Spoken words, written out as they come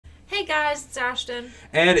Hey guys, it's Ashton.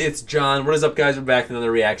 And it's John. What is up, guys? We're back with another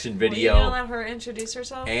reaction video. Are you gonna let her introduce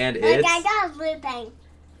herself? And like it's... I got blue paint.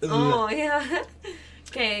 Oh, yeah.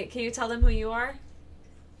 Okay, can you tell them who you are?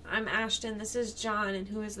 I'm Ashton. This is John. And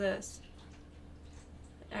who is this?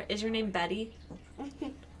 Is your name Betty?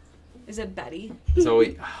 Is it Betty?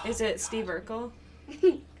 Zoe. Is it Steve Urkel?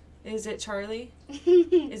 Is it Charlie?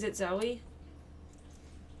 Is it Zoe?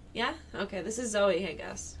 Yeah? Okay, this is Zoe, I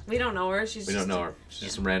guess. We don't know her. We don't know her. She's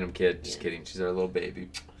just some random kid. Just kidding. She's our little baby.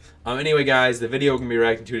 Anyway, guys, the video we're going to be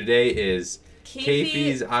reacting to today is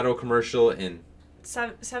Kayfie's auto commercial in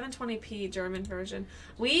 720p German version.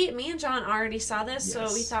 Me and John already saw this, Yes.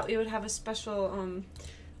 so we thought we would have a special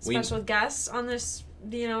guest on this,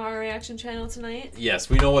 our reaction channel tonight. Yes,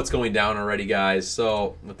 we know what's going down already, guys.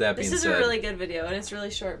 So, with that being said... This is a really good video, and it's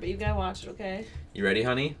really short, but you gotta watch it, okay? You ready,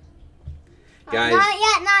 honey? Guys,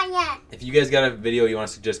 Not yet. if you guys got a video you want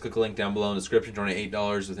to suggest, click a link down below in the description. Donate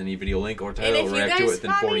 $8 with any video link or title. We'll react to it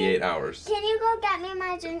within 48 hours. Can you go get me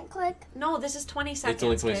my drink quick? No, this is 20 seconds. It's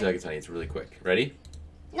only 20 okay? seconds, honey. It's really quick. Ready?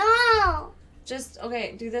 No. Just,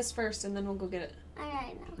 okay, do this first, and then we'll go get it.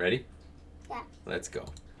 Alright, no. Ready? Yeah. Let's go.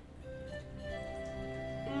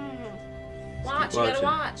 Watch, you gotta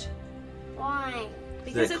watch. Why?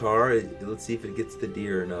 Because that car, let's see if it gets the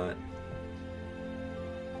deer or not.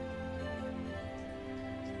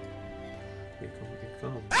 Here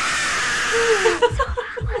come.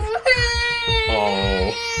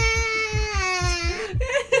 Oh.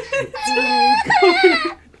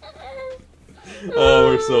 Oh,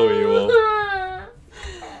 we're so evil.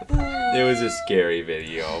 It was a scary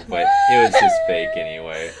video, but it was just fake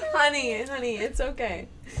anyway. Honey, it's okay.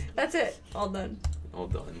 That's it. All done. All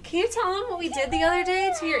done. Can you tell them what we did the other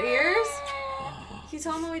day to your ears? Can you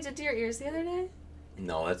tell them what we did to your ears the other day?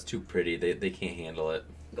 No, that's too pretty. They can't handle it.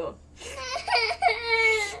 Go.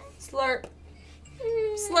 Slurp.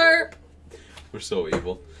 Slurp. We're so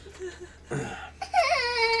evil. I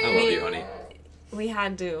love you, honey. We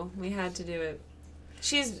had to do it.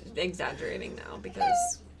 She's exaggerating now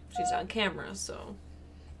because she's on camera, so.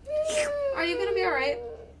 Are you gonna be alright?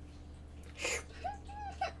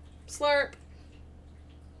 Slurp.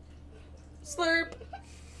 Slurp.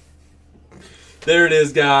 There it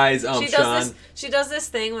is, guys. She does this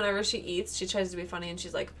thing whenever she eats. She tries to be funny and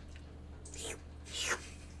she's like,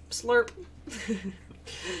 slurp.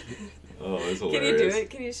 Oh, it's hilarious. Can you do it?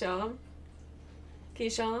 Can you show him? Can you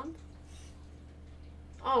show him?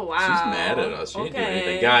 Oh, wow. She's mad at us. She didn't do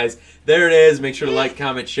anything. Guys, there it is. Make sure to like,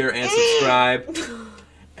 comment, share, and subscribe.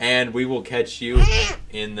 And we will catch you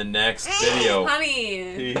in the next video.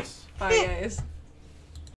 Honey. Peace. Bye, guys.